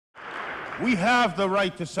We have the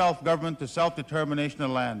right to self-government, to self-determination of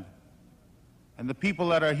land. And the people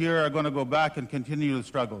that are here are going to go back and continue the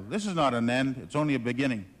struggle. This is not an end, it's only a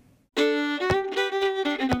beginning.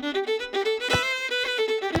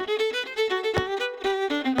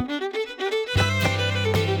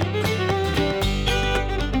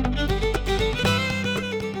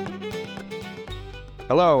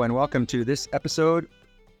 Hello, and welcome to this episode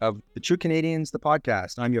of The True Canadians, the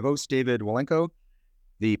podcast. I'm your host, David Walenko.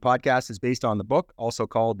 The podcast is based on the book, also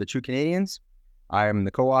called The True Canadians. I'm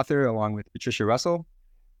the co-author along with Patricia Russell.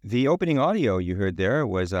 The opening audio you heard there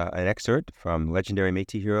was an excerpt from legendary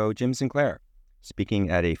Métis hero Jim Sinclair,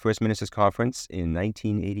 speaking at a First Ministers Conference in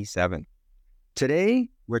 1987. Today,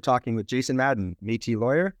 we're talking with Jason Madden, Métis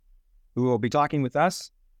lawyer, who will be talking with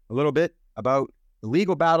us a little bit about the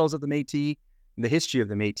legal battles of the Métis, the history of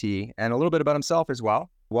the Métis, and a little bit about himself as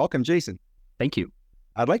well. Welcome, Jason. Thank you.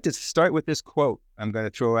 I'd like to start with this quote I'm going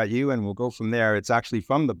to throw at you, and we'll go from there. It's actually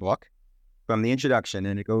from the book, from the introduction,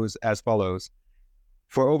 and it goes as follows.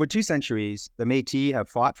 For over 2 centuries, the Métis have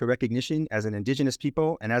fought for recognition as an Indigenous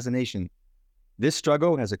people and as a nation. This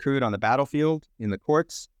struggle has occurred on the battlefield, in the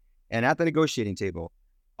courts, and at the negotiating table,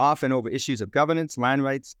 often over issues of governance, land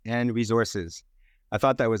rights, and resources. I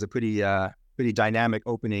thought that was a pretty dynamic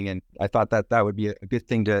opening, and I thought that would be a good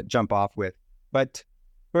thing to jump off with. But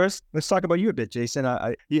first, let's talk about you a bit, Jason.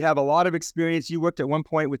 You have a lot of experience. You worked at one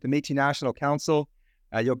point with the Métis National Council.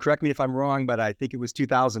 You'll correct me if I'm wrong, but I think it was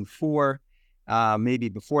 2004, maybe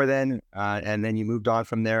before then, and then you moved on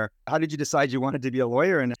from there. How did you decide you wanted to be a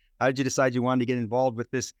lawyer, and how did you decide you wanted to get involved with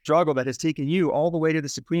this struggle that has taken you all the way to the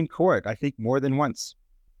Supreme Court, I think more than once?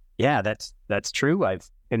 Yeah, that's true. I've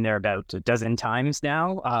been there about a dozen times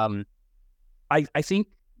now. I think,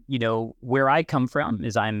 where I come from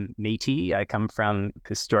is I'm Métis. I come from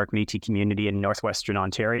historic Métis community in northwestern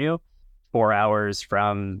Ontario, 4 hours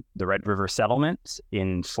from the Red River settlement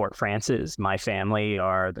in Fort Frances. My family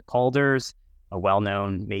are the Calders, a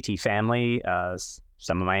well-known Métis family.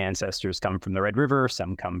 Some of my ancestors come from the Red River.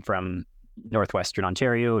 Some come from northwestern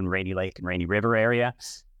Ontario and Rainy Lake and Rainy River area.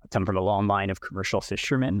 I come from a long line of commercial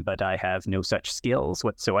fishermen, but I have no such skills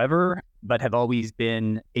whatsoever, but have always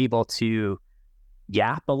been able to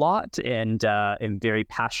yap a lot and am very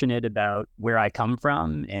passionate about where I come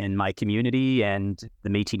from and my community and the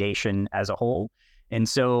Métis Nation as a whole. And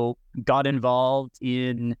so got involved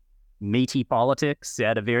in Métis politics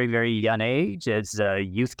at a very, very young age as a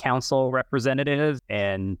youth council representative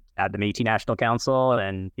and at the Métis National Council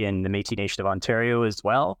and in the Métis Nation of Ontario as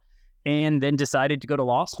well. And then decided to go to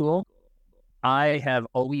law school. I have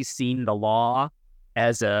always seen the law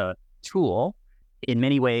as a tool in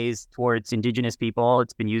many ways towards Indigenous people.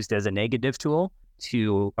 It's been used as a negative tool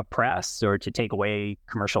to oppress or to take away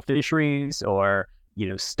commercial fisheries or,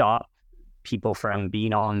 stop people from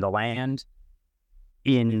being on the land.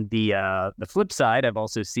 In the flip side, I've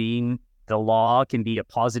also seen the law can be a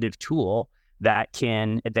positive tool that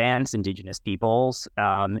can advance Indigenous peoples,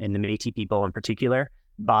 and the Métis people in particular,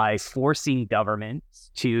 by forcing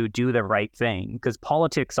governments to do the right thing. Because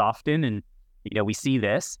politics often, and, we see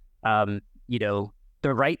this,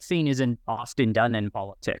 the right thing isn't often done in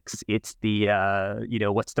politics. It's the,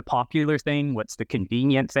 what's the popular thing? What's the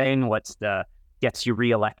convenient thing? What's the gets you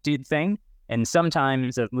reelected thing? And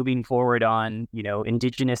sometimes of moving forward on,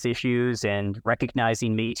 Indigenous issues and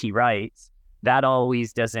recognizing Métis rights, that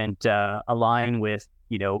always doesn't align with,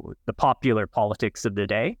 the popular politics of the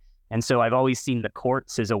day. And so I've always seen the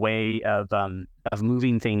courts as a way of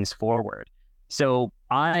moving things forward. So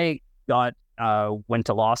I went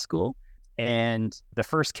to law school, and the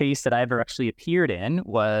first case that I ever actually appeared in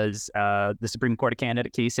was the Supreme Court of Canada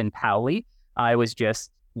case in Powley. I was just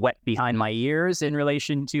wet behind my ears in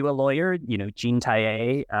relation to a lawyer. Jean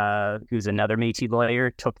Taillet, who's another Métis lawyer,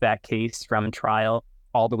 took that case from trial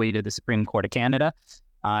all the way to the Supreme Court of Canada.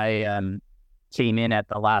 I came in at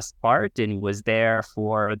the last part and was there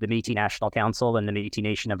for the Métis National Council and the Métis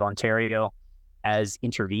Nation of Ontario as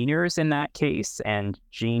interveners in that case. And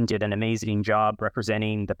Jean did an amazing job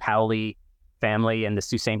representing the Powley family and the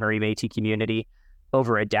Sault Ste. Marie Métis community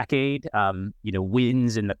over a decade,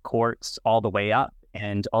 wins in the courts all the way up,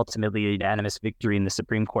 and ultimately a unanimous victory in the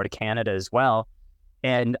Supreme Court of Canada as well.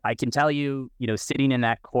 And I can tell you, sitting in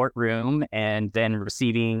that courtroom and then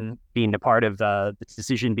being a part of the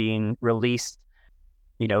decision being released,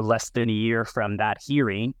 less than a year from that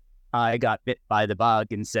hearing, I got bit by the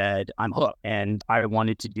bug and said, I'm hooked. And I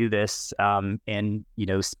wanted to do this and,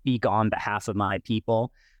 speak on behalf of my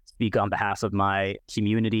people, speak on behalf of my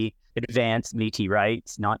community, advance Métis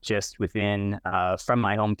rights, not just within, from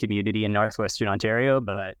my home community in northwestern Ontario,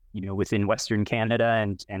 but, within Western Canada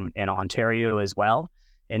and Ontario as well.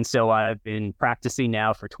 And so I've been practicing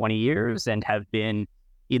now for 20 years and have been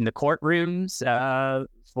in the courtrooms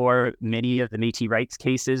for many of the Métis rights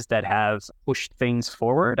cases that have pushed things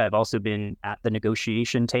forward. I've also been at the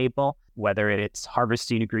negotiation table, whether it's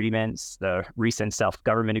harvesting agreements, the recent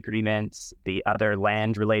self-government agreements, the other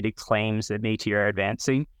land-related claims that Métis are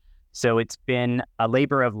advancing. So it's been a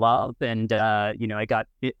labor of love, and I got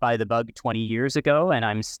bit by the bug 20 years ago, and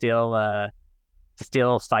I'm still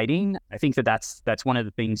fighting. I think that's one of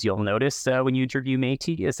the things you'll notice when you interview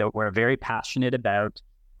Métis is that we're very passionate about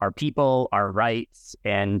our people, our rights,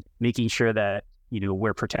 and making sure that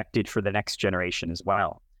we're protected for the next generation as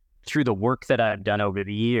well. Through the work that I've done over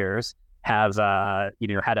the years, have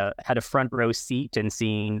had a front row seat in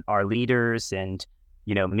seeing our leaders and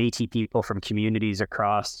Métis people from communities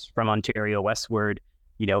across from Ontario westward,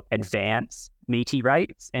 advance Métis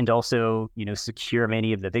rights and also secure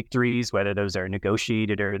many of the victories, whether those are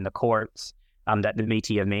negotiated or in the courts, that the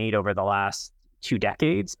Métis have made over the last 2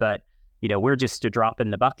 decades. But we're just a drop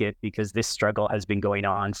in the bucket because this struggle has been going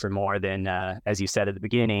on for more than, as you said at the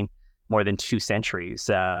beginning, more than 2 centuries.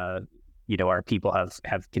 Our people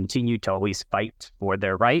have continued to always fight for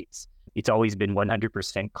their rights. It's always been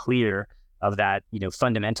 100% clear of that.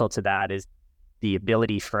 Fundamental to that is the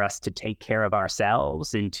ability for us to take care of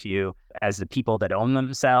ourselves and as the people that own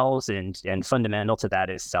themselves, and fundamental to that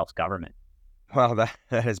is self-government. Well, that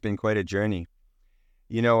has been quite a journey.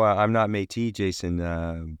 I'm not Métis,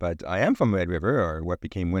 Jason, but I am from Red River, or what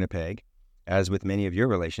became Winnipeg, as with many of your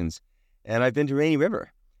relations. And I've been to Rainy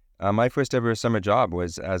River. My first ever summer job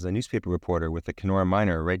was as a newspaper reporter with the Kenora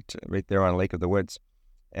Miner right there on Lake of the Woods.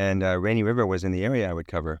 And Rainy River was in the area I would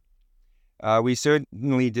cover. We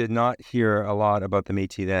certainly did not hear a lot about the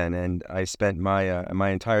Métis then, and I spent my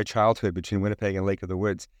entire childhood between Winnipeg and Lake of the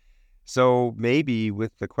Woods. So maybe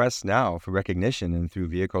with the quest now for recognition and through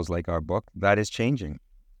vehicles like our book, that is changing.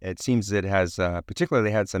 It seems it has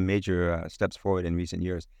particularly had some major steps forward in recent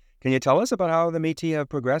years. Can you tell us about how the Métis have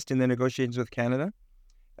progressed in their negotiations with Canada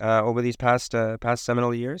over these past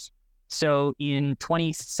seminal years? So in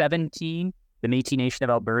 2017, the Métis Nation of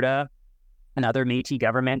Alberta and other Métis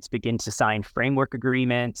governments begin to sign framework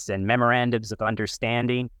agreements and memorandums of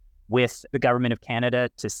understanding with the Government of Canada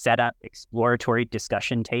to set up exploratory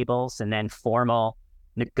discussion tables and then formal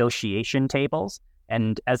negotiation tables.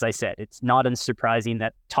 And as I said, it's not unsurprising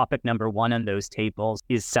that topic number 1 on those tables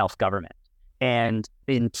is self-government. And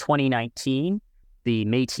in 2019, the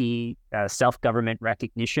Métis self-government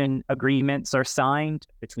recognition agreements are signed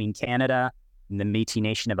between Canada and the Métis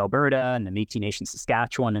Nation of Alberta and the Métis Nation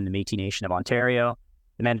Saskatchewan and the Métis Nation of Ontario.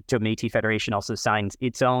 The Manitoba Métis Federation also signs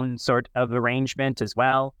its own sort of arrangement as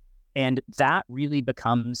well. And that really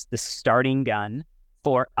becomes the starting gun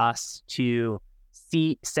for us to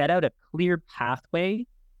set out a clear pathway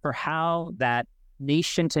for how that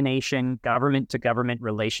nation-to-nation, government-to-government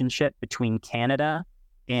relationship between Canada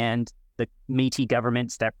and the Métis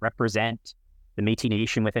governments that represent the Métis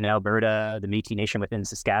Nation within Alberta, the Métis Nation within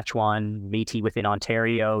Saskatchewan, Métis within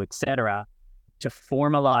Ontario, etc., to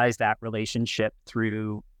formalize that relationship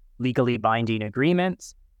through legally binding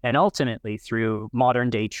agreements and ultimately through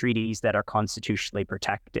modern-day treaties that are constitutionally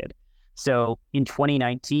protected. So in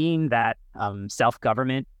 2019, that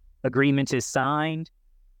self-government agreement is signed.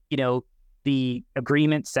 The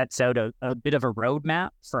agreement sets out a bit of a roadmap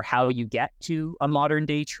for how you get to a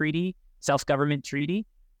modern-day treaty, self-government treaty.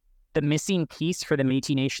 The missing piece for the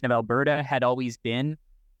Métis Nation of Alberta had always been,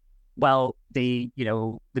 the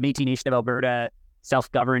Métis Nation of Alberta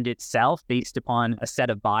self-governed itself based upon a set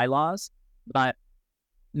of bylaws, but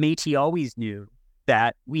Métis always knew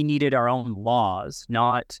that we needed our own laws,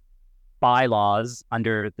 not bylaws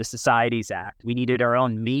under the Societies Act. We needed our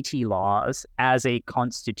own Métis laws as a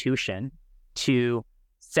constitution to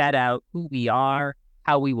set out who we are,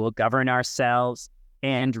 how we will govern ourselves,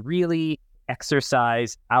 and really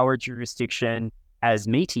exercise our jurisdiction as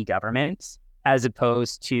Métis governments, as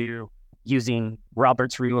opposed to using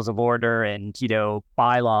Robert's Rules of Order and,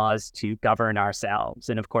 bylaws to govern ourselves.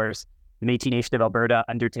 And of course, the Métis Nation of Alberta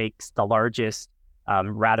undertakes the largest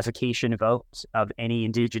ratification vote of any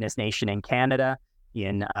Indigenous nation in Canada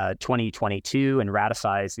in 2022 and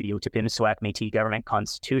ratifies the Otipemisiwak Métis Government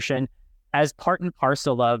Constitution as part and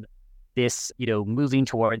parcel of this, moving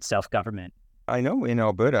towards self-government. I know in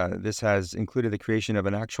Alberta, this has included the creation of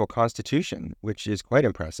an actual constitution, which is quite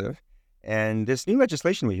impressive. And this new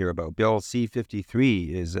legislation we hear about, Bill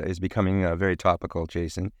C-53, is becoming very topical,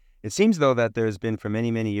 Jason. It seems, though, that there's been for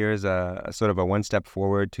many, many years a sort of a one-step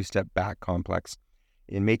forward, two-step back complex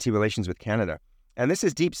in Métis relations with Canada. And this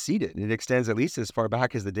is deep-seated. It extends at least as far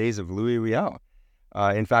back as the days of Louis Riel.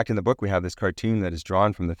 In fact, in the book, we have this cartoon that is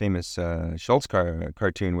drawn from the famous Schultz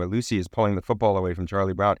cartoon where Lucy is pulling the football away from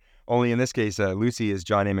Charlie Brown. Only in this case, Lucy is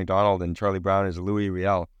John A. Macdonald and Charlie Brown is Louis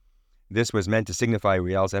Riel. This was meant to signify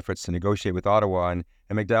Riel's efforts to negotiate with Ottawa, and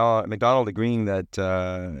Macdonald agreeing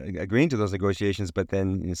to those negotiations, but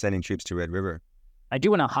then sending troops to Red River. I do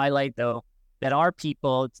want to highlight, though, that our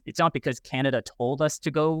people, it's not because Canada told us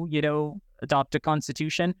to go, adopt a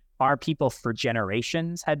constitution. Our people for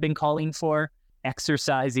generations had been calling for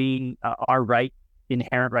exercising our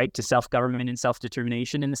inherent right to self-government and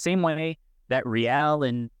self-determination in the same way that Riel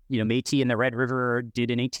and Métis and the Red River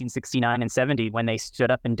did in 1869 and 70 when they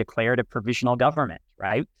stood up and declared a provisional government,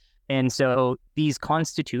 right? And so these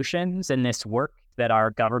constitutions and this work that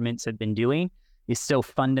our governments have been doing is so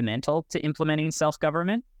fundamental to implementing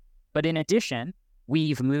self-government. But in addition,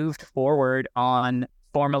 we've moved forward on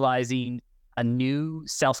formalizing a new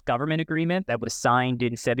self-government agreement that was signed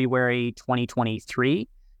in February 2023.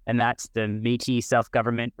 And that's the Métis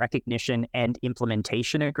Self-Government Recognition and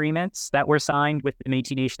Implementation Agreements that were signed with the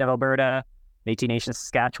Métis Nation of Alberta, Métis Nation of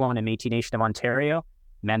Saskatchewan, and Métis Nation of Ontario.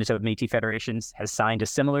 Manitoba Métis Federation has signed a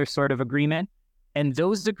similar sort of agreement. And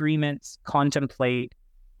those agreements contemplate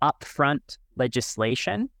upfront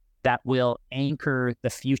legislation that will anchor the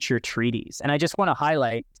future treaties. And I just want to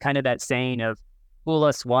highlight kind of that saying of fool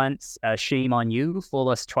us once, shame on you, fool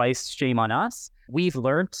us twice, shame on us. We've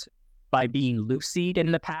learned by being lucid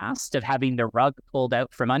in the past of having the rug pulled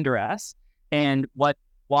out from under us. And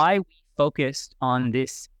why we focused on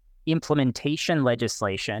this implementation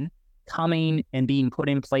legislation coming and being put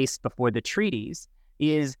in place before the treaties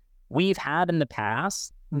is we've had in the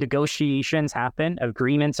past negotiations happen,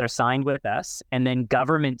 agreements are signed with us, and then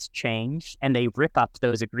governments change and they rip up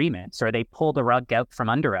those agreements or they pull the rug out from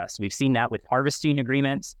under us. We've seen that with harvesting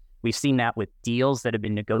agreements. We've seen that with deals that have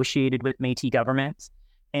been negotiated with Métis governments.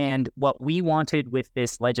 And what we wanted with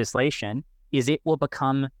this legislation is it will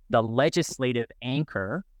become the legislative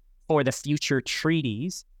anchor for the future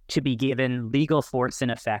treaties to be given legal force and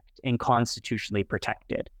effect and constitutionally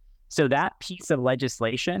protected. So that piece of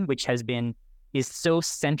legislation, which is so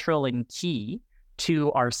central and key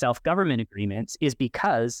to our self-government agreements, is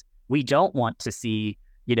because we don't want to see,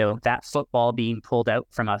 that football being pulled out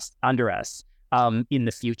from under us in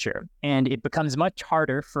the future. And it becomes much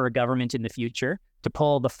harder for a government in the future to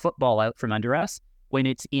pull the football out from under us when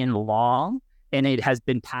it's in law and it has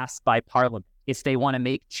been passed by Parliament. If they want to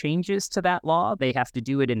make changes to that law, they have to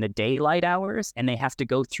do it in the daylight hours and they have to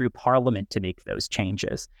go through Parliament to make those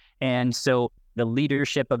changes. And so the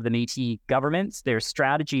leadership of the Métis governments, their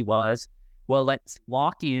strategy was, well, let's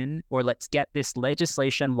lock in or let's get this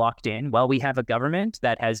legislation locked in. Well, we have a government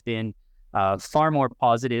that has been far more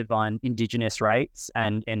positive on Indigenous rights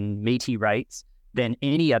and Métis rights than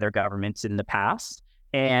any other governments in the past.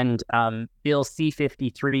 And Bill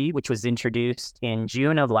C-53, which was introduced in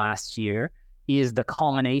June of last year, is the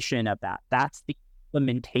culmination of that. That's the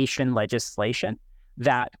implementation legislation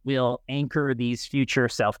that will anchor these future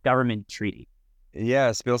self-government treaties.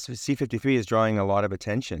 Yes, Bill C-53 is drawing a lot of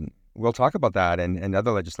attention. We'll talk about that and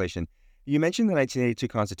other legislation. You mentioned the 1982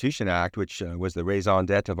 Constitution Act, which was the raison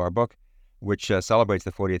d'etre of our book, which celebrates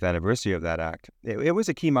the 40th anniversary of that act. It was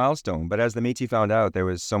a key milestone, but as the Métis found out, there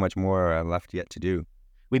was so much more left yet to do.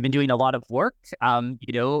 We've been doing a lot of work,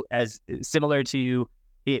 as similar to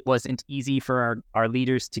it wasn't easy for our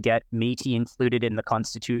leaders to get Métis included in the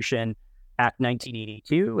Constitution Act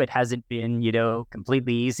 1982. It hasn't been,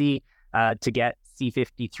 completely easy to get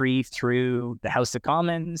C-53 through the House of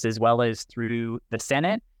Commons as well as through the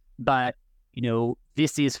Senate. But,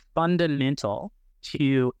 this is fundamental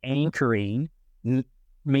to anchoring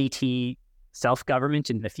Métis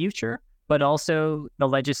self-government in the future, but also the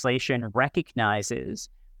legislation recognizes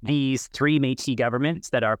these three Métis governments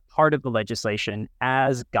that are part of the legislation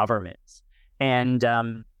as governments. And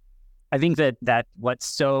I think that what's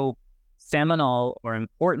so seminal or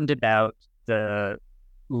important about the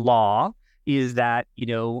law is that,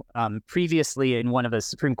 previously in one of the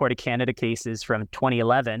Supreme Court of Canada cases from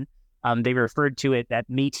 2011, they referred to it that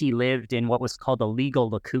Métis lived in what was called a legal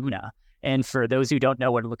lacuna. And for those who don't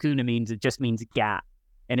know what a lacuna means, it just means gap.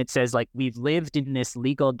 And it says, we've lived in this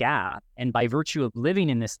legal gap. And by virtue of living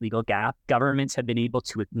in this legal gap, governments have been able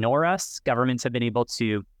to ignore us. Governments have been able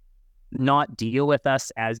to not deal with us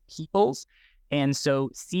as peoples. And so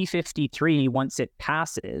C-53, once it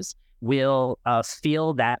passes, will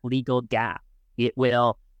fill that legal gap. It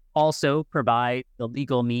will also provide the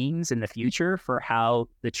legal means in the future for how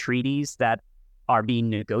the treaties that are being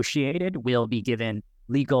negotiated will be given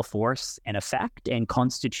legal force and effect and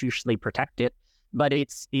constitutionally protected. But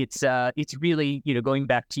it's really, going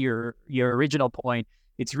back to your original point,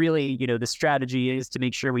 It's really, the strategy is to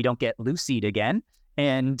make sure we don't get loosied again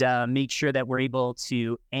and make sure that we're able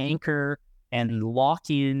to anchor and lock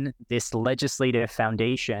in this legislative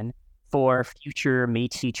foundation for future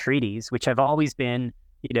Métis treaties, which have always been,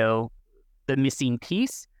 the missing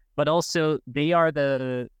piece, but also they are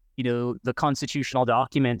the constitutional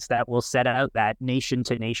documents that will set out that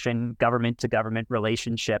nation-to-nation, government-to-government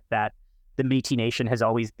relationship that the Métis Nation has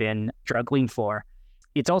always been struggling for.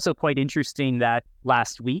 It's also quite interesting that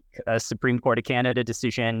last week, a Supreme Court of Canada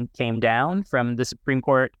decision came down from the Supreme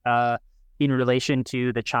Court in relation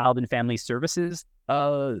to the Child and Family Services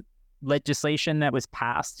legislation that was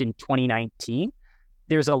passed in 2019.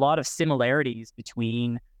 There's a lot of similarities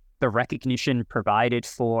between the recognition provided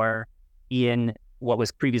for in what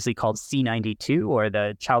was previously called C-92, or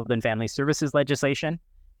the Child and Family Services legislation,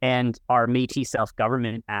 and our Métis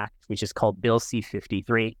Self-Government Act, which is called Bill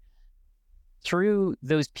C-53. Through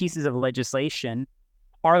those pieces of legislation,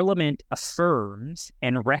 Parliament affirms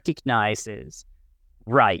and recognizes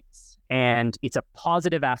rights, and it's a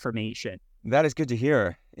positive affirmation. That is good to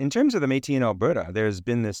hear. In terms of the Métis in Alberta, there's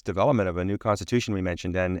been this development of a new constitution we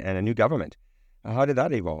mentioned and a new government. How did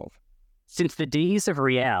that evolve? Since the days of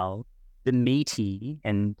Riel, the Métis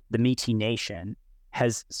and the Métis Nation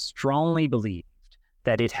has strongly believed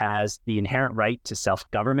that it has the inherent right to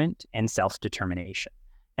self-government and self-determination.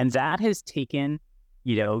 And that has taken,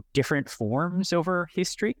 different forms over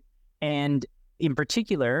history. And in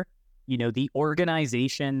particular, the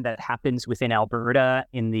organization that happens within Alberta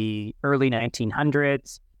in the early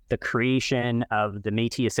 1900s, the creation of the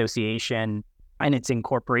Métis Association and its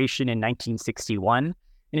incorporation in 1961.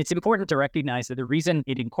 And it's important to recognize that the reason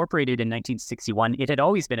it incorporated in 1961, it had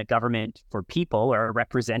always been a government for people or a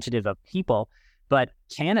representative of people, but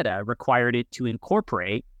Canada required it to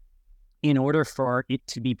incorporate in order for it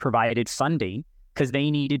to be provided funding, because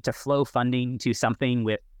they needed to flow funding to something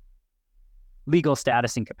with legal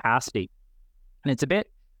status and capacity. And it's a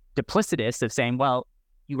bit duplicitous of saying, well,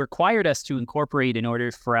 you required us to incorporate in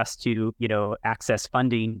order for us to, access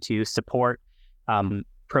funding to support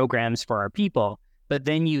programs for our people. But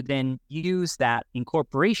then you use that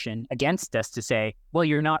incorporation against us to say, well,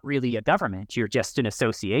 you're not really a government, you're just an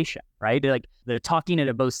association, right? Like the talking out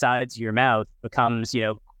of both sides of your mouth becomes,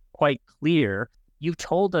 quite clear. You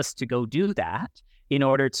told us to go do that in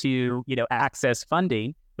order to, access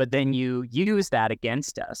funding, but then you use that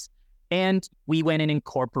against us. And we went and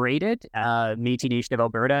incorporated, Métis Nation of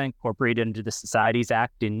Alberta incorporated into the Societies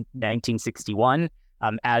Act in 1961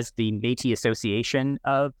 as the Métis Association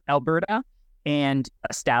of Alberta, and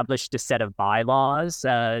established a set of bylaws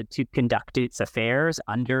to conduct its affairs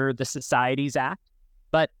under the Societies Act.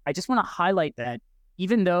 But I just want to highlight that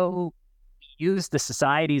even though we use the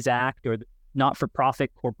Societies Act or the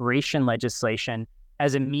not-for-profit corporation legislation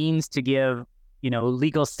as a means to give,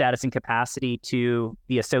 legal status and capacity to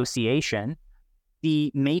the association,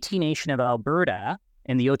 the Métis Nation of Alberta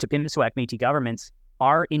and the Otipemisiwak Métis governments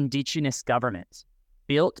are Indigenous governments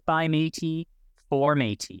built by Métis for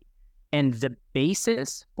Métis. And the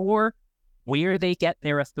basis for where they get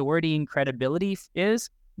their authority and credibility is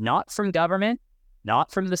not from government,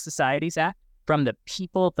 not from the Societies Act, from the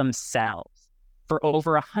people themselves. For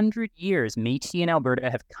over 100 years, Métis in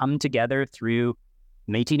Alberta have come together through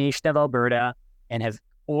Métis Nation of Alberta and have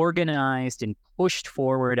organized and pushed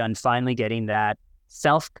forward on finally getting that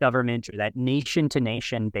self-government or that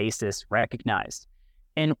nation-to-nation basis recognized.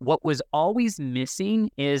 And what was always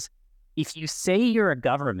missing is, if you say you're a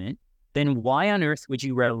government, then why on earth would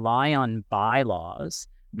you rely on bylaws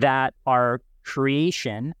that are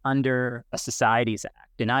creation under a Societies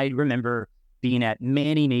Act? And I remember being at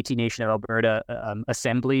many Métis Nation of Alberta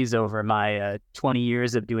assemblies over my 20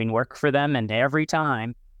 years of doing work for them. And every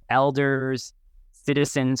time elders,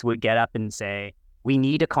 citizens would get up and say, we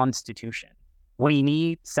need a constitution. We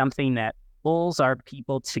need something that pulls our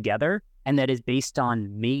people together and that is based on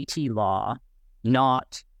Métis law,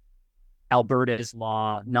 not Alberta's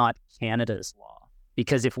law, not Canada's law.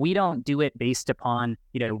 Because if we don't do it based upon,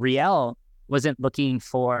 Riel wasn't looking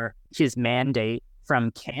for his mandate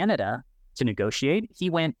from Canada to negotiate. He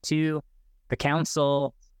went to the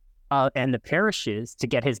council and the parishes to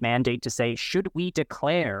get his mandate to say, should we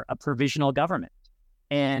declare a provisional government?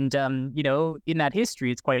 And, in that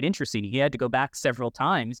history, it's quite interesting. He had to go back several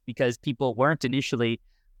times because people weren't initially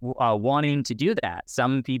wanting to do that.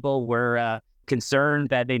 Some people were concerned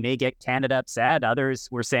that they may get Canada upset. Others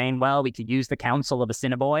were saying, well, we could use the Council of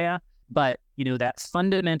Assiniboia. But, that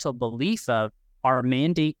fundamental belief of our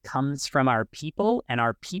mandate comes from our people and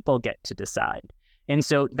our people get to decide. And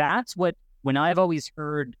so that's what, when I've always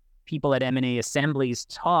heard people at M&A assemblies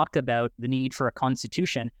talk about the need for a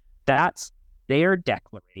constitution, that's their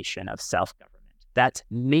declaration of self-government. That's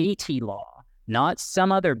Métis law, not some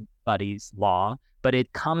other body's law, but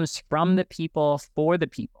it comes from the people for the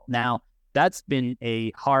people. Now, that's been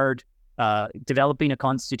a hard, developing a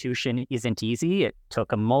constitution isn't easy. It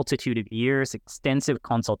took a multitude of years, extensive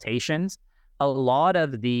consultations. A lot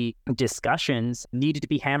of the discussions needed to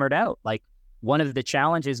be hammered out. Like, one of the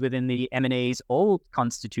challenges within the MNA's old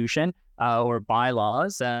constitution or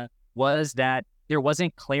bylaws was that there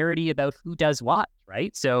wasn't clarity about who does what,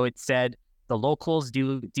 right? So it said the locals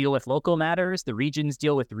deal with local matters, the regions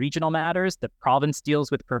deal with regional matters, the province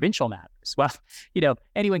deals with provincial matters. Well,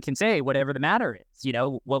 anyone can say whatever the matter is.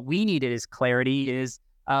 What we needed is clarity is,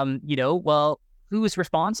 who is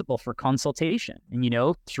responsible for consultation?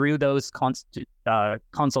 And, through those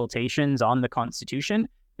consultations on the Constitution,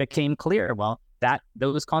 became clear, that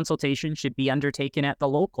those consultations should be undertaken at the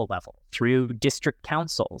local level through district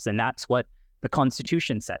councils. And that's what the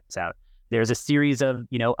Constitution sets out. There's a series of,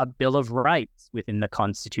 a Bill of Rights within the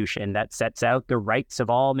Constitution that sets out the rights of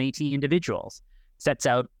all Métis individuals, sets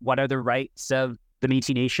out what are the rights of the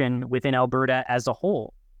Métis Nation within Alberta as a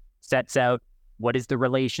whole, sets out what is the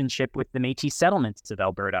relationship with the Métis settlements of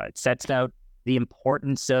Alberta. It sets out the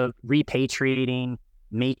importance of repatriating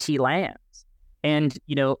Métis lands. And,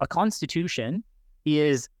 a constitution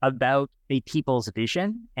is about a people's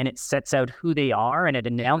vision, and it sets out who they are, and it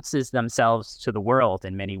announces themselves to the world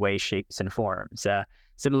in many ways, shapes, and forms.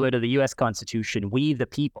 Similar to the U.S. Constitution, we the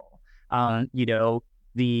people.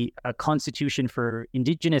 The Constitution for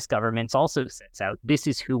Indigenous governments also sets out, this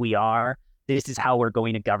is who we are, this is how we're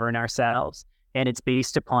going to govern ourselves, and it's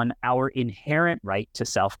based upon our inherent right to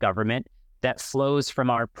self-government that flows from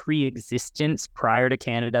our pre-existence prior to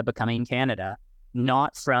Canada becoming Canada,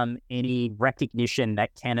 not from any recognition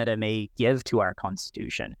that Canada may give to our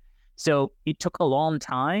Constitution. So it took a long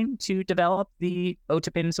time to develop the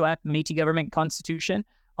Otipemisiwak Métis Government Constitution,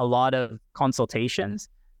 a lot of consultations.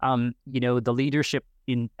 The leadership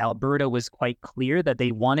in Alberta was quite clear that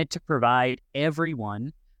they wanted to provide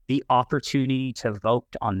everyone the opportunity to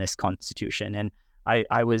vote on this Constitution. And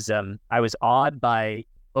I was awed by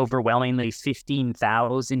overwhelmingly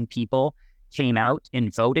 15,000 people came out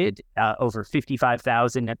and voted. Over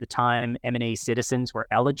 55,000 at the time MNA citizens were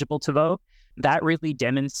eligible to vote. That really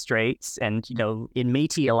demonstrates, and in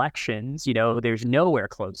Métis elections, there's nowhere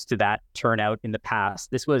close to that turnout in the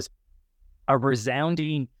past. This was a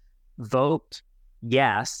resounding vote,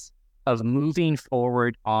 yes, of moving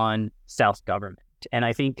forward on self-government. And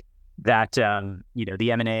I think that, the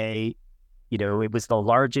MNA, it was the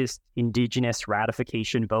largest Indigenous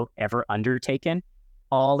ratification vote ever undertaken.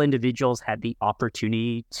 All individuals had the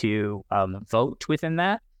opportunity to vote within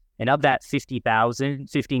that. And of that 15,000,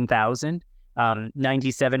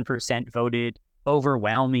 97% voted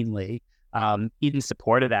overwhelmingly in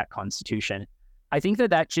support of that Constitution. I think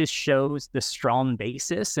that just shows the strong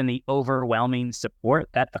basis and the overwhelming support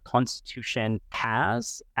that the Constitution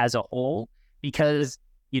has as a whole, because,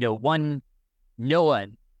 no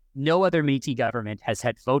other Métis government has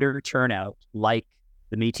had voter turnout like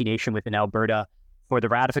the Métis Nation within Alberta for the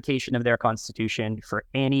ratification of their Constitution for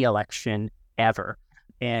any election ever.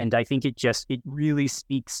 And I think it really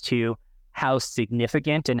speaks to how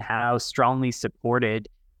significant and how strongly supported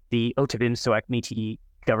the Otipemisiwak Métis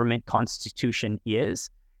Government Constitution is.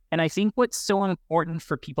 And I think what's so important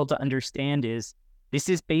for people to understand is this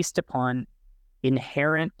is based upon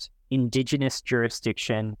inherent Indigenous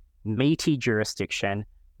jurisdiction, Métis jurisdiction,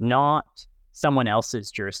 not someone else's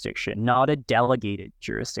jurisdiction, not a delegated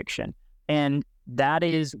jurisdiction. And that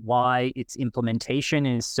is why its implementation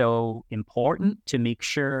is so important, to make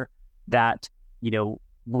sure that,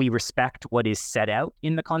 we respect what is set out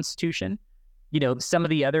in the Constitution. Some of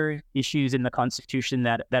the other issues in the Constitution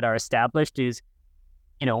that are established is,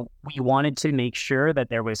 we wanted to make sure that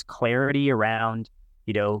there was clarity around,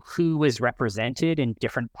 who was represented in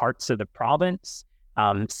different parts of the province,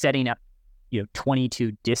 setting up,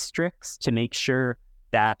 22 districts to make sure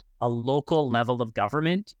that a local level of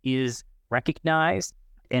government is recognized,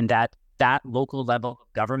 and that local level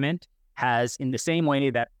of government has, in the same way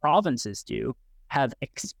that provinces do, have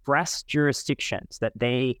express jurisdictions, that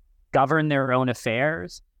they govern their own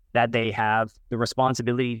affairs, that they have the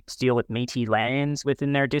responsibility to deal with Métis lands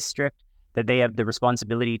within their district, that they have the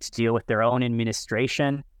responsibility to deal with their own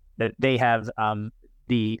administration, that they have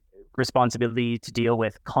the responsibility to deal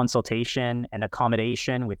with consultation and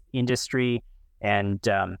accommodation with industry and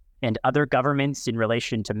other governments in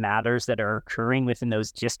relation to matters that are occurring within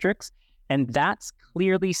those districts. And that's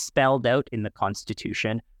clearly spelled out in the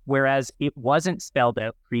Constitution, whereas it wasn't spelled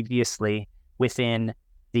out previously within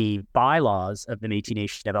the bylaws of the Métis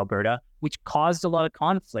Nation of Alberta, which caused a lot of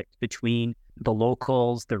conflict between the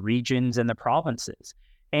locals, the regions, and the provinces.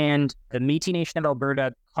 And the Métis Nation of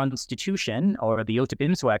Alberta Constitution, or the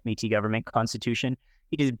Otipimswak Métis Government Constitution,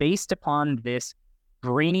 is based upon this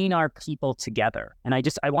bringing our people together. And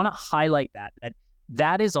I want to highlight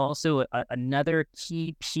that is also another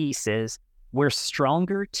key piece is we're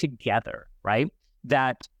stronger together, right?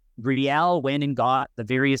 That Riel went and got the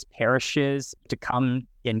various parishes to come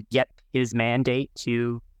and get his mandate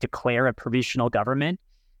to declare a provisional government.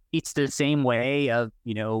 It's the same way of,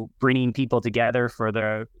 bringing people together for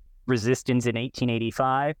the resistance in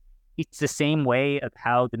 1885. It's the same way of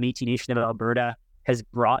how the Métis Nation of Alberta has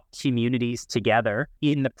brought communities together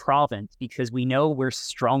in the province, because we know we're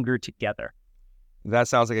stronger together. That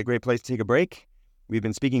sounds like a great place to take a break. We've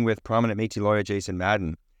been speaking with prominent Métis lawyer Jason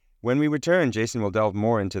Madden. When we return, Jason will delve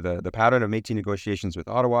more into the pattern of Métis negotiations with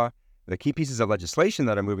Ottawa, the key pieces of legislation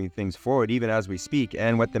that are moving things forward even as we speak,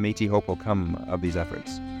 and what the Métis hope will come of these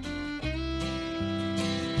efforts.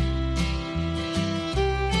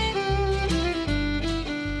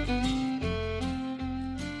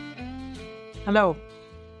 Hello,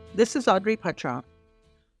 this is Audrey Petrov.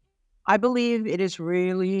 I believe it is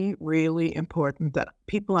really, really important that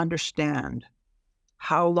people understand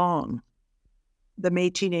how long the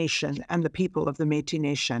Métis Nation and the people of the Métis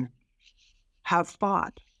Nation have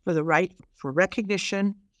fought for the right for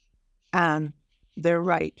recognition and their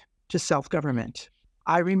right to self-government.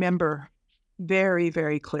 I remember very,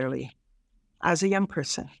 very clearly, as a young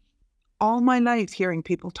person, all my life hearing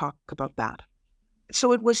people talk about that.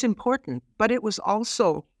 So it was important, but it was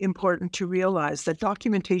also important to realize that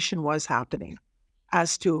documentation was happening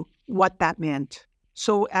as to what that meant.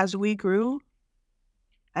 So as we grew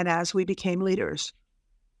and as we became leaders,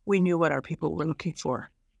 we knew what our people were looking for.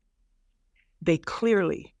 They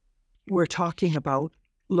clearly were talking about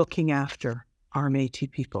looking after our Métis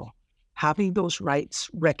people, having those rights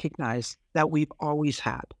recognized that we've always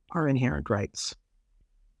had, our inherent rights.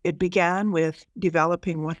 It began with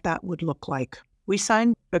developing what that would look like. We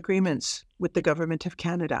signed agreements with the Government of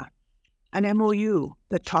Canada, an MOU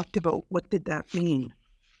that talked about what did that mean.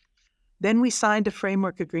 Then we signed a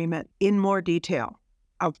framework agreement in more detail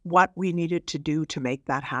of what we needed to do to make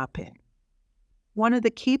that happen. One of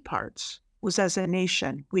the key parts was, as a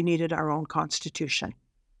nation, we needed our own constitution.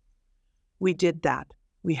 We did that.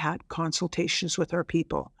 We had consultations with our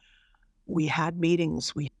people. We had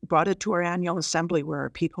meetings. We brought it to our annual assembly where our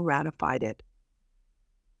people ratified it.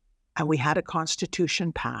 And we had a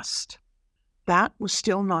constitution passed. That was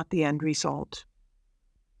still not the end result.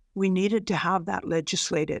 We needed to have that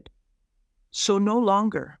legislated. So no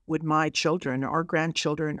longer would my children or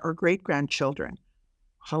grandchildren or great-grandchildren,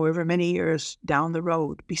 however many years down the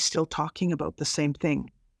road, be still talking about the same thing.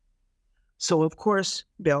 So of course,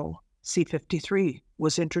 Bill C-53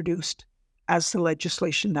 was introduced as the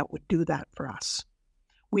legislation that would do that for us.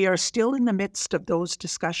 We are still in the midst of those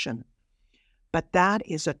discussions. But that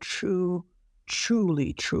is a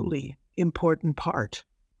truly important part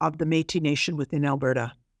of the Métis Nation within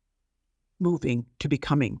Alberta moving to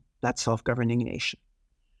becoming that self-governing nation.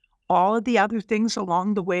 All of the other things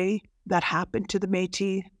along the way that happened to the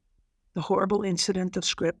Métis, the horrible incident of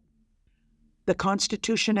Scrip, the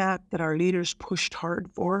Constitution Act that our leaders pushed hard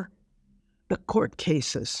for, the court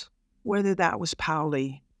cases, whether that was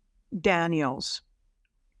Powley, Daniels,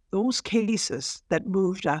 those cases that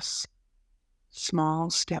moved us small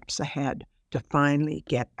steps ahead to finally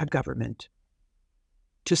get a government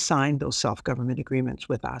to sign those self-government agreements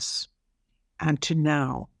with us, and to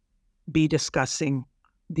now be discussing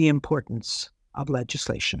the importance of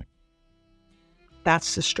legislation.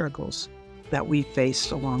 That's the struggles that we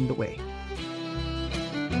faced along the way.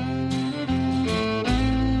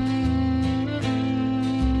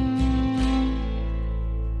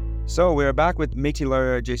 So we're back with Métis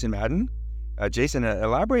lawyer Jason Madden. Jason,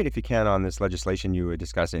 elaborate if you can on this legislation you were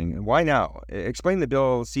discussing. Why now? Explain the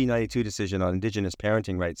Bill C-92 decision on Indigenous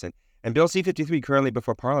parenting rights. And Bill C-53 currently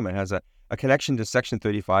before Parliament has a connection to Section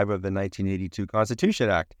 35 of the 1982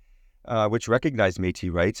 Constitution Act, which recognized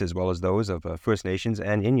Métis rights as well as those of First Nations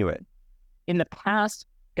and Inuit. In the past,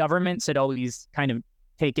 governments had always kind of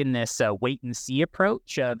taken this wait-and-see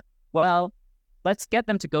approach of, well, let's get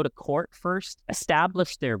them to go to court first,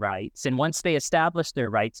 establish their rights, and once they establish their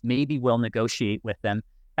rights, maybe we'll negotiate with them,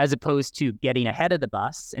 as opposed to getting ahead of the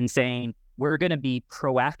bus and saying, we're going to be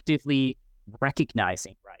proactively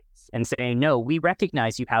recognizing rights and saying, no, we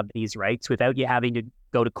recognize you have these rights without you having to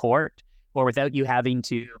go to court or without you having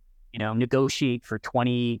to, negotiate for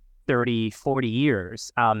 20, 30, 40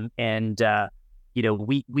 years.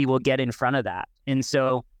 We will get in front of that. And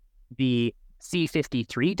so the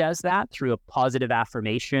C-53 does that through a positive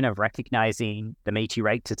affirmation of recognizing the Métis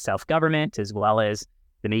right to self-government, as well as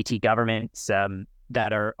the Métis governments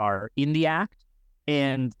that are in the Act.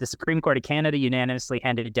 And the Supreme Court of Canada unanimously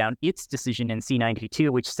handed down its decision in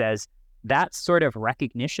C-92, which says that sort of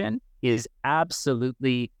recognition is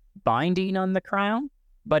absolutely binding on the Crown,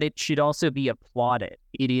 but it should also be applauded.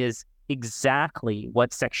 It is exactly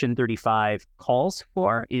what Section 35 calls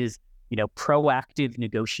for, is proactive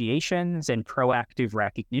negotiations and proactive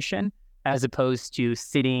recognition, as opposed to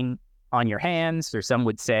sitting on your hands, or some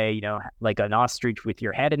would say, like an ostrich with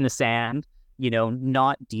your head in the sand,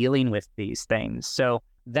 not dealing with these things. So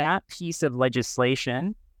that piece of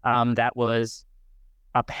legislation that was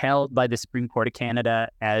upheld by the Supreme Court of Canada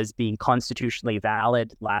as being constitutionally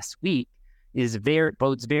valid last week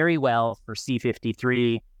bodes very well for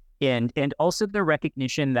C-53, and also the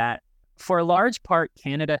recognition that for a large part,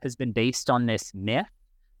 Canada has been based on this myth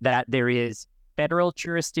that there is federal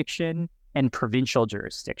jurisdiction and provincial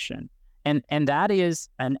jurisdiction. And that is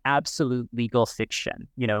an absolute legal fiction.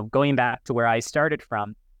 Going back to where I started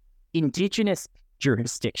from, Indigenous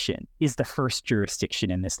jurisdiction is the first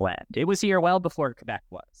jurisdiction in this land. It was here well before Quebec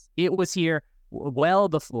was. It was here well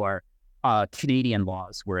before Canadian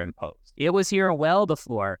laws were imposed. It was here well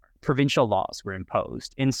before provincial laws were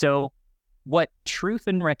imposed. And so what Truth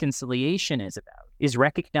and Reconciliation is about is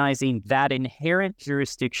recognizing that inherent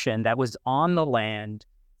jurisdiction that was on the land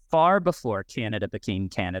far before Canada became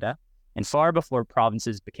Canada and far before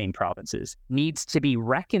provinces became provinces needs to be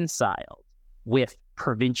reconciled with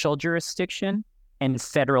provincial jurisdiction and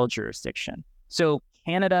federal jurisdiction. So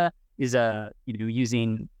Canada is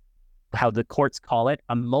using how the courts call it,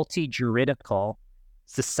 a multi-juridical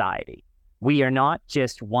society. We are not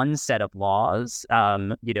just one set of laws.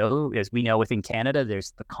 As we know within Canada,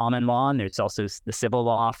 there's the common law and there's also the civil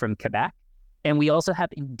law from Quebec. And we also have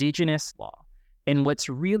Indigenous law. And what's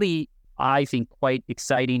really, I think, quite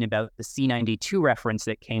exciting about the C-92 reference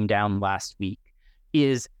that came down last week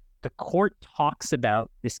is the court talks about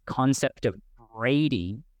this concept of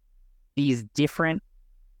braiding these different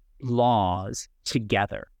laws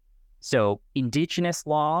together. So Indigenous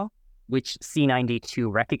law, which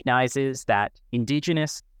C-92 recognizes that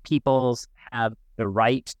Indigenous peoples have the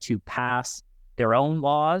right to pass their own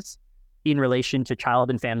laws in relation to child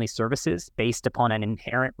and family services based upon an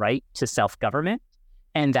inherent right to self-government,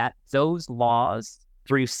 and that those laws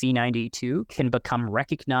through C-92 can become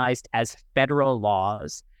recognized as federal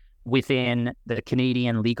laws within the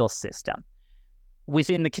Canadian legal system.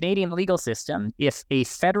 Within the Canadian legal system, if a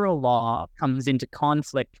federal law comes into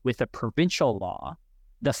conflict with a provincial law,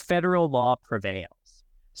 the federal law prevails.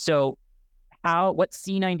 So what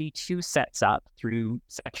C-92 sets up through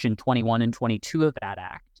Section 21 and 22 of that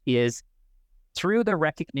Act is through the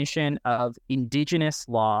recognition of Indigenous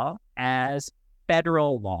law as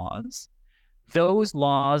federal laws, those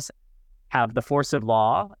laws have the force of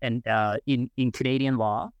law and in Canadian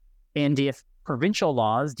law. And if provincial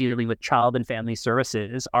laws dealing with child and family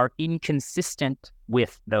services are inconsistent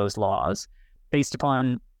with those laws, based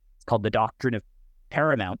upon, it's called the doctrine of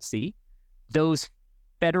paramountcy, those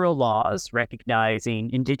federal laws recognizing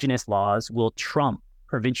Indigenous laws will trump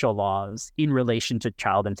provincial laws in relation to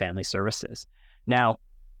child and family services. Now,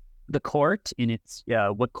 the court,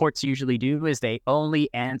 what courts usually do is they only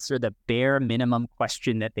answer the bare minimum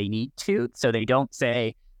question that they need to. So they don't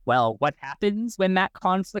say, well, what happens when that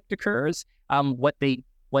conflict occurs? What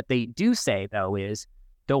they do say, though, is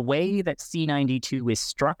the way that C-92 is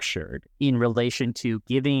structured in relation to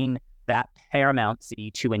giving that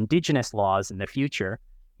paramountcy to Indigenous laws in the future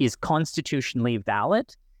is constitutionally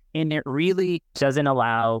valid, and it really doesn't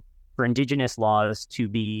allow for Indigenous laws to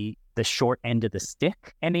be the short end of the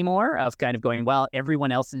stick anymore of kind of going, well,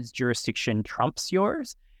 everyone else's jurisdiction trumps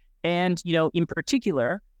yours. And, in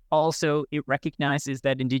particular, also it recognizes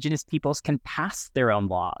that Indigenous peoples can pass their own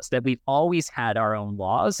laws, that we've always had our own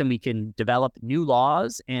laws and we can develop new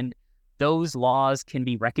laws, and those laws can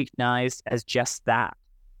be recognized as just that,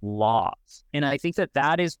 laws. And I think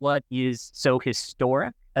that is what is so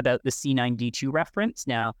historic about the C-92 reference.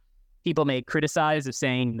 Now, people may criticize of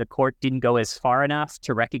saying the court didn't go as far enough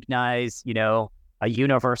to recognize, a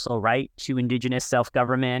universal right to Indigenous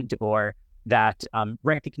self-government, or that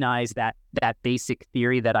recognize that basic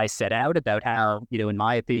theory that I set out about how, in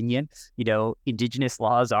my opinion, Indigenous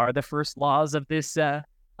laws are the first laws of this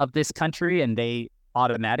country, and they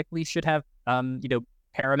automatically should have,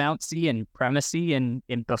 paramountcy and primacy and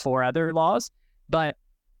before other laws. But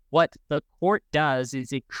what the court does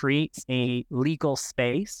is it creates a legal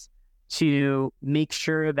space to make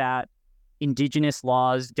sure that Indigenous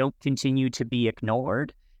laws don't continue to be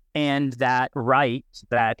ignored, and that right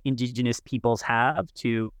that Indigenous peoples have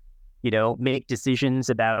to, make decisions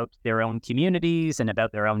about their own communities and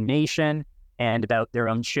about their own nation and about their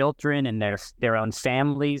own children and their own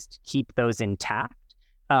families, to keep those intact.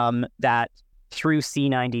 That through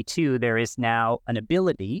C-92, there is now an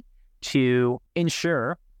ability to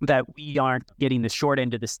ensure that we aren't getting the short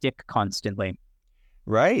end of the stick constantly.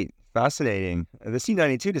 Right. Fascinating. The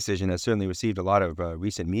C-92 decision has certainly received a lot of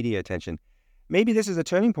recent media attention. Maybe this is a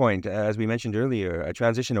turning point, as we mentioned earlier, a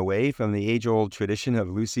transition away from the age-old tradition of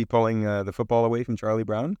Lucy pulling the football away from Charlie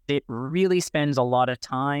Brown? It really spends a lot of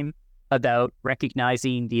time about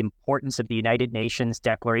recognizing the importance of the United Nations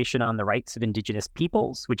Declaration on the Rights of Indigenous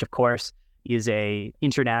Peoples, which of course is a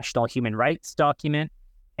international human rights document,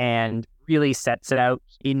 and really sets it out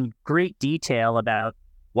in great detail about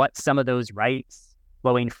what some of those rights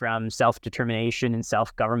flowing from self-determination and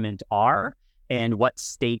self-government are and what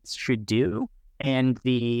states should do. And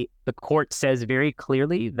the court says very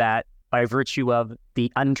clearly that by virtue of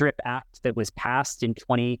the UNDRIP Act that was passed in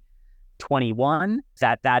 2021,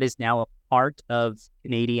 that is now a part of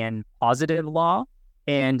Canadian positive law,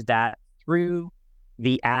 and that through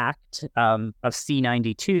the act of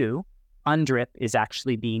C-92, UNDRIP is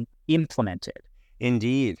actually being implemented.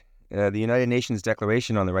 Indeed. The United Nations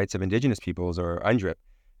Declaration on the Rights of Indigenous Peoples, or UNDRIP,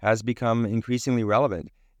 has become increasingly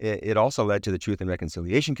relevant. It also led to the Truth and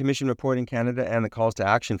Reconciliation Commission report in Canada, and the calls to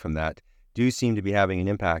action from that do seem to be having an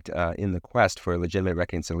impact in the quest for legitimate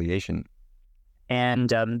reconciliation. And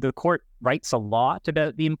the court writes a lot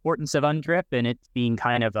about the importance of UNDRIP, and it's being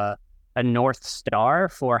kind of a North Star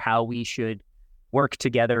for how we should work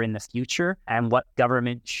together in the future and what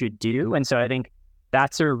government should do. And so I think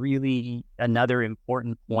that's another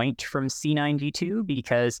important point from C-92,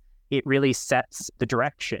 because it really sets the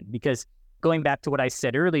direction. Because going back to what I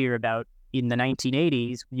said earlier about in the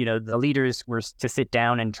 1980s, the leaders were to sit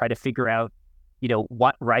down and try to figure out,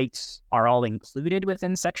 what rights are all included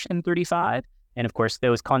within Section 35. And of course,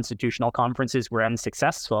 those constitutional conferences were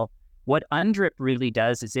unsuccessful. What UNDRIP really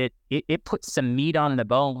does is it puts some meat on the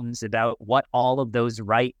bones about what all of those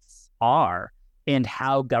rights are and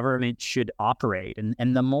how government should operate.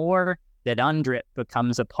 And the more that UNDRIP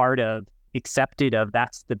becomes a part of, accepted of,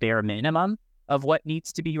 that's the bare minimum of what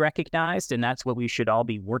needs to be recognized. And that's what we should all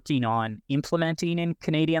be working on implementing in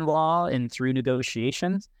Canadian law and through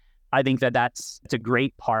negotiations. I think that's a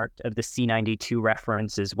great part of the C-92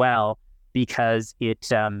 reference as well, because it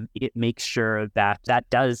makes sure that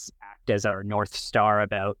does act as our North Star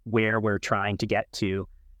about where we're trying to get to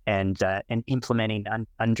and implementing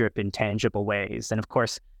UNDRIP in tangible ways. And of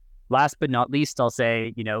course, last but not least, I'll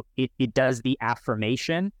say, it does the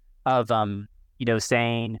affirmation of,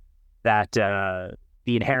 saying that the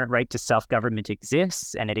inherent right to self-government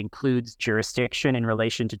exists, and it includes jurisdiction in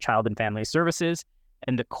relation to child and family services.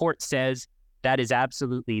 And the court says that is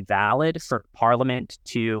absolutely valid for Parliament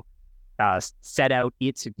to set out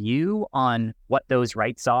its view on what those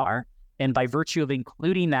rights are. And by virtue of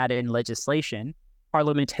including that in legislation,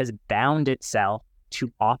 Parliament has bound itself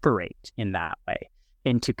to operate in that way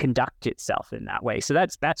and to conduct itself in that way. So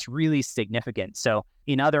that's really significant. So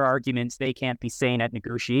in other arguments, they can't be saying at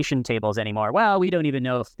negotiation tables anymore, well, we don't even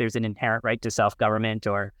know if there's an inherent right to self-government,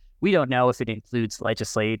 or we don't know if it includes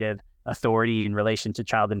legislative authority in relation to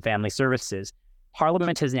child and family services.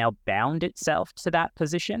 Parliament has now bound itself to that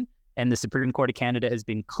position, and the Supreme Court of Canada has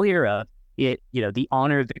been clear of it. The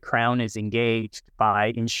honor of the Crown is engaged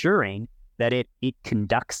by ensuring that it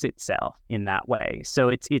conducts itself in that way. So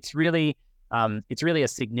it's really a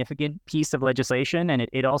significant piece of legislation, and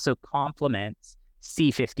it also complements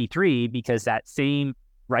C-53, because that same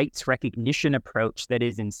rights recognition approach that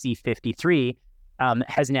is in C-53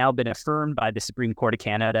 has now been affirmed by the Supreme Court of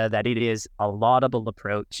Canada that it is a laudable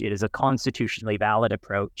approach. It is a constitutionally valid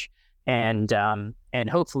approach, and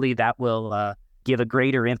hopefully that will give a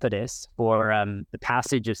greater impetus for the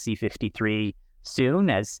passage of C-53 soon,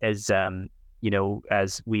 as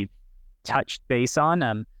we've touched base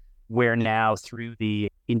on. We're now through the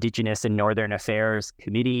Indigenous and Northern Affairs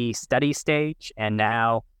Committee study stage, and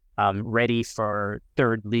now ready for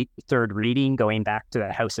third reading, going back to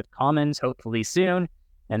the House of Commons, hopefully soon,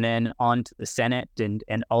 and then on to the Senate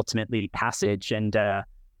and ultimately passage. And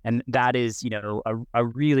that is, a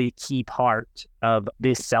really key part of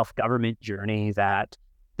this self-government journey that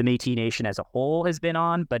the Métis Nation as a whole has been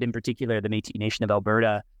on, but in particular, the Métis Nation of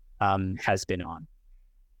Alberta has been on.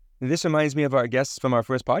 This reminds me of our guests from our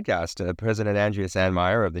first podcast, President Andrea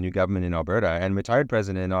Sandmeyer of the new government in Alberta and retired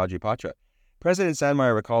President Audrey Patra. President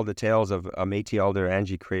Sandmeyer recalled the tales of Métis elder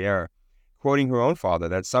Angie Creer, quoting her own father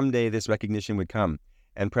that someday this recognition would come.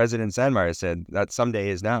 And President Sandmeyer said that someday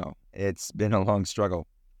is now. It's been a long struggle.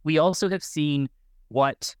 we also have seen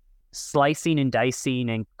what slicing and dicing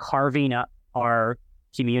and carving up our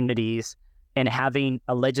communities and having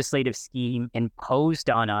a legislative scheme imposed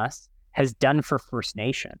on us has done for First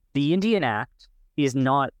Nation. The Indian Act is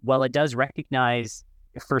not, while it does recognize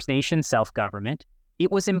First Nation self-government,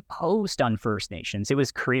 it was imposed on First Nations. It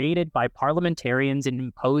was created by parliamentarians and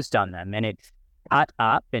imposed on them, and it cut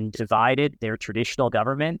up and divided their traditional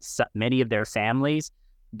governments, many of their families.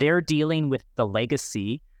 They're dealing with the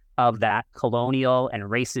legacy of that colonial and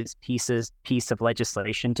racist piece of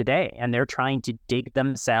legislation today, and they're trying to dig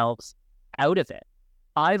themselves out of it.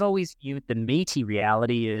 I've always viewed the Métis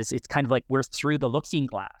reality as it's kind of like we're through the looking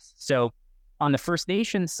glass. So on the First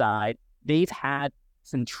Nations side, they've had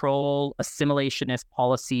control assimilationist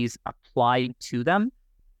policies applied to them.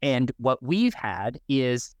 And what we've had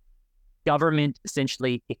is government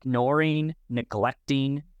essentially ignoring,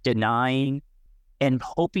 neglecting, denying, and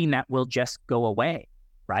hoping that will just go away,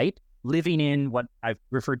 right? Living in what I've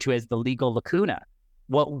referred to as the legal lacuna.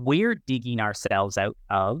 What we're digging ourselves out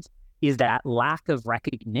of is that lack of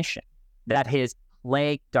recognition that has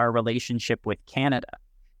plagued our relationship with Canada.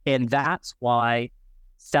 And that's why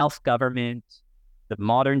self-government, the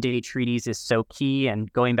modern day treaties is so key.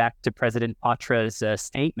 And going back to President Patra's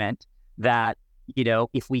statement that,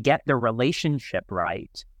 if we get the relationship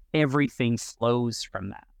right, everything flows from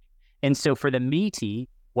that. And so for the Métis,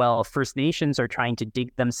 while First Nations are trying to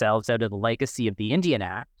dig themselves out of the legacy of the Indian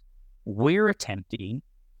Act, we're attempting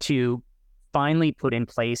to finally put in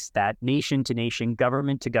place that nation-to-nation,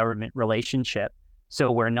 government-to-government relationship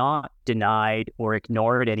so we're not denied or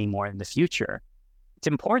ignored anymore in the future. It's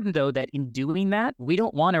important, though, that in doing that, we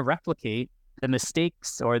don't want to replicate the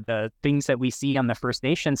mistakes or the things that we see on the First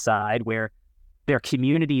Nation side where their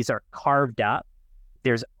communities are carved up.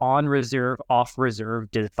 There's on-reserve, off-reserve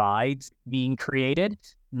divides being created,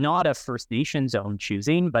 not of First Nations' own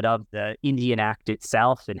choosing, but of the Indian Act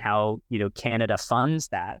itself and how, Canada funds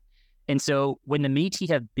that. And so when the Métis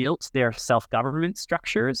have built their self-government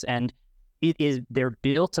structures, and they're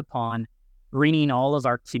built upon bringing all of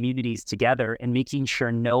our communities together and making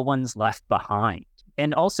sure no one's left behind.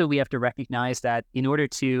 And also we have to recognize that in order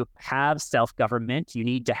to have self-government, you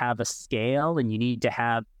need to have a scale and you need to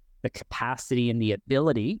have the capacity and the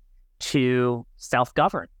ability to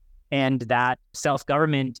self-govern. And that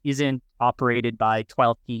self-government isn't operated by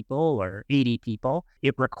 12 people or 80 people.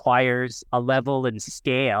 It requires a level and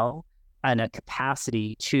scale and a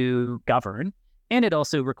capacity to govern. And it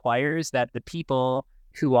also requires that the people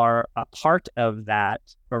who are a part of that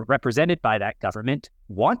or represented by that government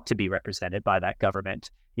want to be represented by that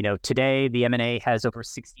government. Today the MNA has over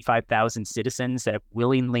 65,000 citizens that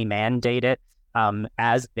willingly mandate it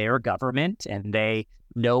as their government, and they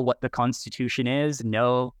know what the Constitution is,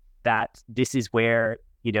 know that this is where,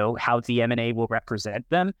 how the MNA will represent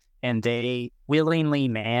them, and they willingly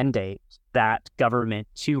mandate that government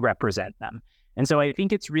to represent them. And so I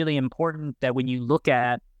think it's really important that when you look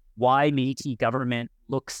at why Métis government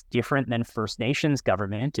looks different than First Nations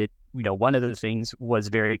government, one of the things was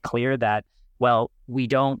very clear that, we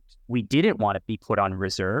didn't want to be put on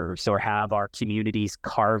reserves or have our communities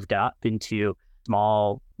carved up into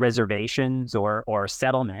small reservations or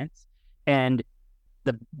settlements. And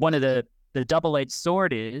one of the double-edged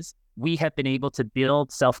sword is we have been able to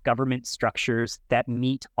build self-government structures that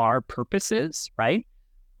meet our purposes, right?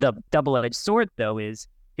 The double-edged sword, though, is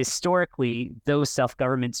historically those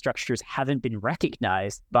self-government structures haven't been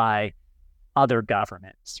recognized by other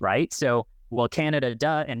governments, right? So while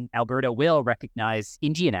Canada and Alberta will recognize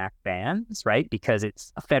Indian Act bans, right, because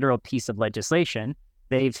it's a federal piece of legislation,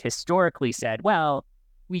 they've historically said,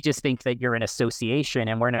 we just think that you're an association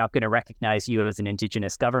and we're not going to recognize you as an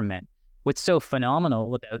Indigenous government. What's so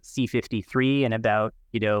phenomenal about C-53 and about,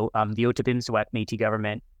 the Otipemisiwak Métis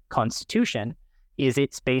government constitution is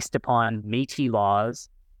it's based upon Métis laws,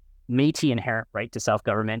 Métis inherent right to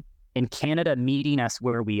self-government, and Canada meeting us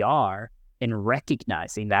where we are and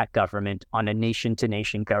recognizing that government on a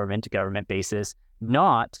nation-to-nation, government-to-government basis,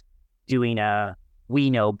 not doing a we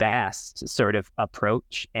know best sort of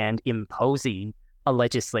approach and imposing a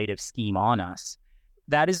legislative scheme on us.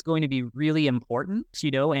 That is going to be really important,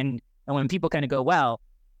 and when people kind of go,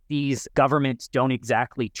 these governments don't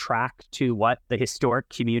exactly track to what the historic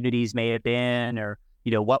communities may have been or,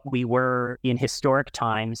 what we were in historic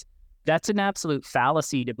times, that's an absolute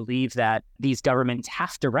fallacy to believe that these governments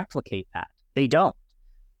have to replicate that. They don't.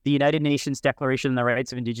 The United Nations Declaration on the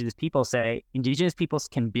Rights of Indigenous People say Indigenous peoples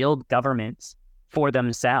can build governments for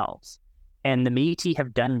themselves. And the Métis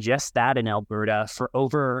have done just that in Alberta for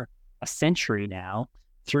over a century now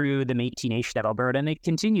through the Métis Nation of Alberta, and they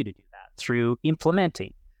continue to do that through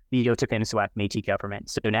implementing the Otipemisiwak Métis government.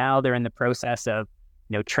 So now they're in the process of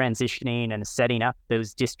transitioning and setting up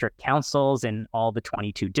those district councils in all the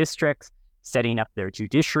 22 districts, setting up their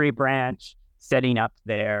judiciary branch, setting up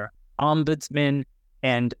their ombudsman,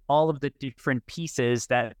 and all of the different pieces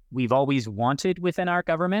that we've always wanted within our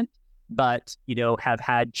government, but, have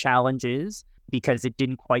had challenges because it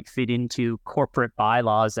didn't quite fit into corporate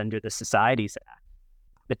bylaws under the Societies Act.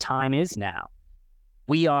 The time is now.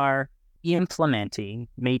 We are implementing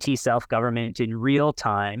Métis self-government in real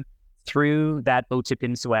time through that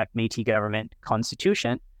Otipemisiwak Métis government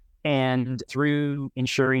constitution and through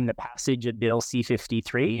ensuring the passage of Bill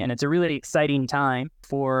C-53. And it's a really exciting time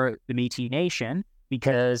for the Métis Nation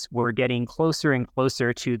because we're getting closer and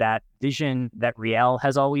closer to that vision that Riel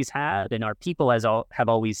has always had and our people have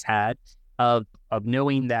always had of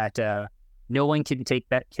knowing that no one can take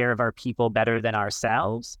care of our people better than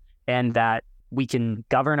ourselves, and that we can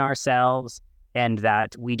govern ourselves, and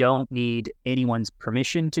that we don't need anyone's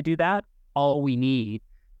permission to do that. All we need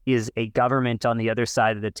is a government on the other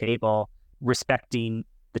side of the table respecting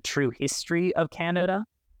the true history of Canada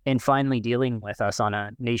and finally dealing with us on a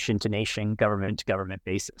nation-to-nation, government-to-government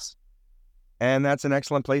basis. And that's an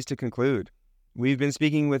excellent place to conclude. We've been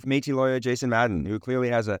speaking with Métis lawyer Jason Madden, who clearly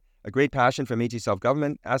has a great passion for Métis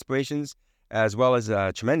self-government aspirations, as well as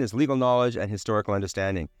tremendous legal knowledge and historical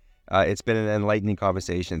understanding. It's been an enlightening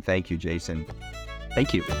conversation. Thank you, Jason.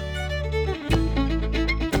 Thank you.